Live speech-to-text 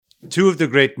Two of the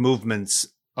great movements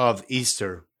of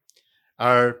Easter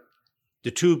are the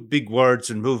two big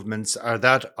words and movements are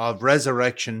that of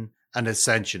resurrection and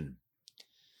ascension.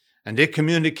 And they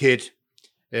communicate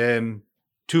two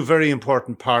very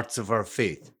important parts of our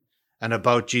faith and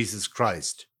about Jesus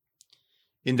Christ.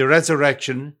 In the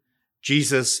resurrection,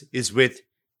 Jesus is with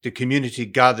the community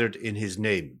gathered in his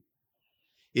name.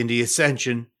 In the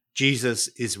ascension, Jesus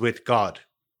is with God.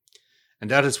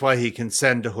 And that is why he can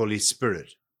send the Holy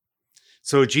Spirit.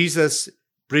 So Jesus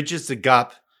bridges the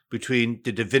gap between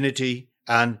the divinity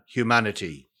and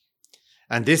humanity.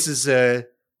 And this is a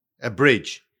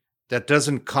bridge that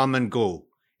doesn't come and go.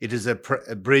 It is a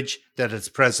bridge that is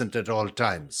present at all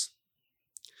times.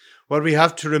 What we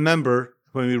have to remember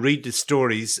when we read the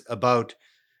stories about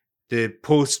the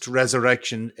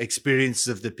post-resurrection experiences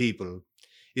of the people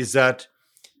is that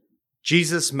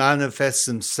Jesus manifests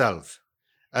himself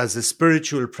as a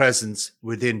spiritual presence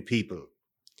within people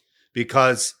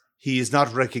because he is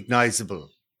not recognizable.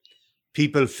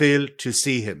 People fail to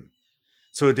see him.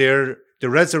 So the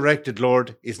resurrected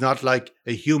Lord is not like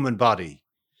a human body.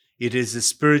 It is a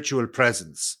spiritual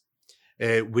presence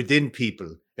within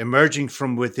people, emerging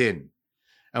from within.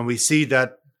 And we see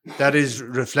that is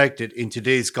reflected in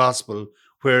today's gospel,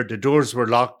 where the doors were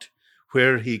locked,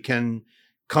 where he can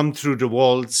come through the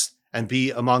walls and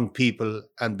be among people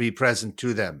and be present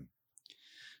to them.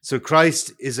 So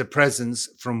Christ is a presence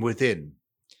from within,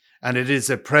 and it is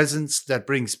a presence that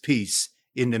brings peace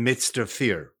in the midst of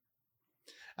fear.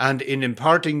 And in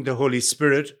imparting the Holy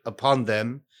Spirit upon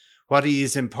them, what he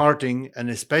is imparting, and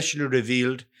especially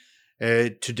revealed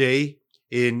today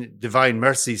in Divine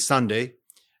Mercy Sunday,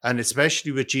 and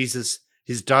especially with Jesus,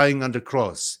 his dying on the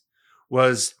cross,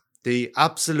 was the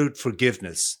absolute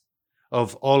forgiveness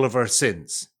of all of our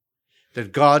sins,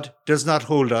 that God does not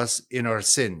hold us in our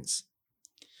sins.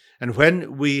 And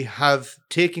when we have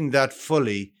taken that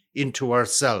fully into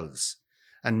ourselves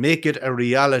and make it a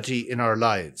reality in our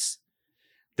lives,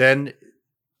 then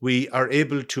we are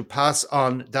able to pass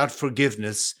on that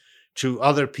forgiveness to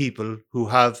other people who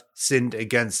have sinned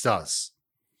against us.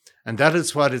 And that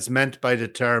is what is meant by the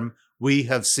term, we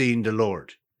have seen the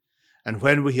Lord. And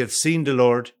when we have seen the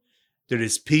Lord, there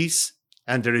is peace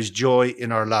and there is joy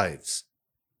in our lives.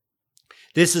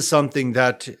 This is something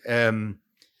that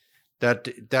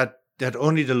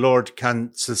only the Lord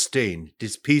can sustain,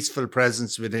 this peaceful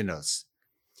presence within us.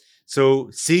 So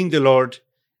seeing the Lord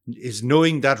is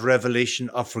knowing that revelation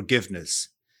of forgiveness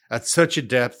at such a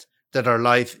depth that our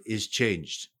life is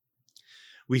changed.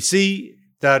 We see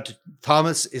that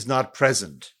Thomas is not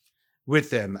present with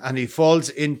them, and he falls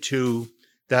into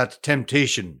that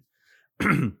temptation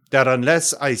that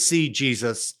unless I see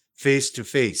Jesus face to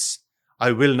face,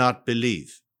 I will not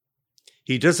believe.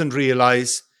 He doesn't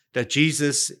realize that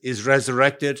Jesus is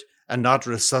resurrected and not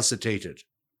resuscitated.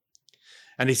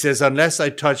 And he says, unless I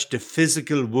touch the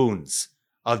physical wounds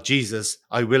of Jesus,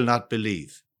 I will not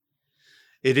believe.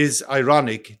 It is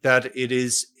ironic that it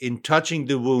is in touching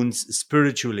the wounds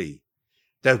spiritually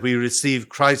that we receive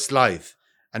Christ's life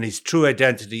and his true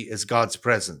identity as God's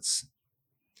presence.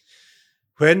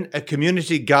 When a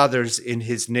community gathers in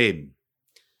his name,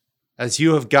 as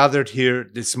you have gathered here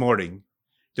this morning,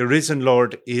 the risen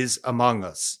Lord is among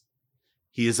us.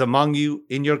 He is among you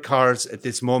in your cars at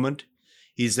this moment.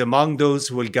 He is among those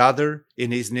who will gather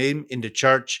in his name in the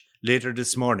church later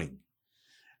this morning.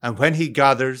 And when he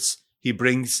gathers, he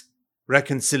brings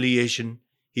reconciliation,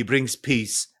 he brings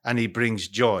peace, and he brings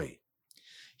joy.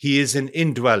 He is an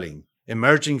indwelling,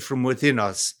 emerging from within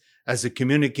us as a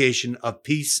communication of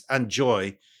peace and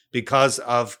joy because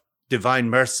of divine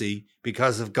mercy,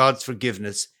 because of God's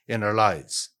forgiveness in our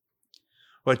lives.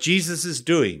 What Jesus is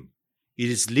doing, it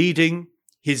is leading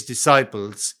his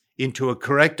disciples into a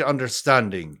correct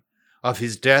understanding of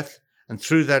his death, and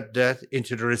through that death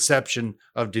into the reception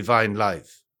of divine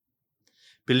life.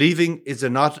 Believing is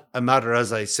not a matter,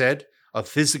 as I said, of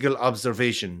physical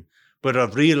observation, but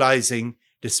of realizing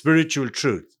the spiritual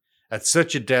truth at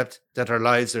such a depth that our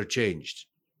lives are changed.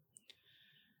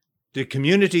 The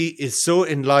community is so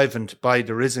enlivened by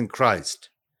the risen Christ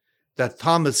that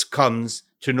Thomas comes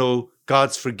to know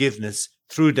God's forgiveness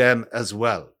through them as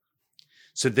well.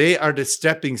 So they are the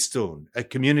stepping stone, a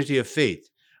community of faith,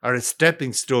 are a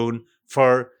stepping stone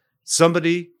for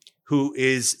somebody who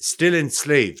is still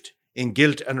enslaved in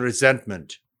guilt and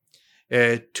resentment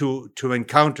to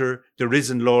encounter the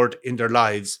risen Lord in their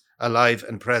lives, alive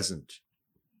and present.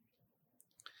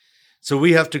 So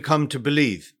we have to come to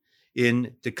believe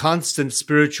in the constant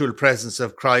spiritual presence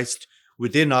of Christ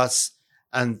within us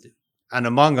and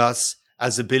among us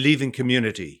as a believing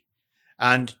community,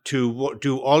 and to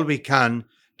do all we can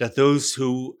that those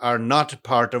who are not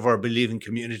part of our believing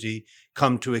community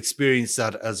come to experience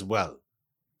that as well.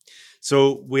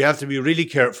 So we have to be really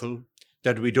careful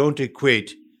that we don't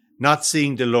equate not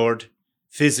seeing the Lord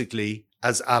physically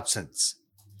as absence.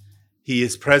 He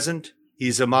is present. He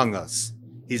is among us.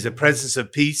 He's a presence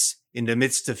of peace in the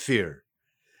midst of fear.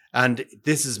 And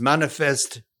this is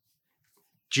manifest.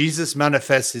 Jesus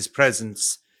manifests his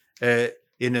presence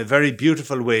in a very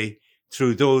beautiful way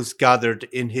through those gathered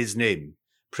in his name,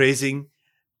 praising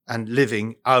and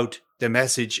living out the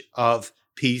message of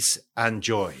peace and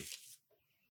joy.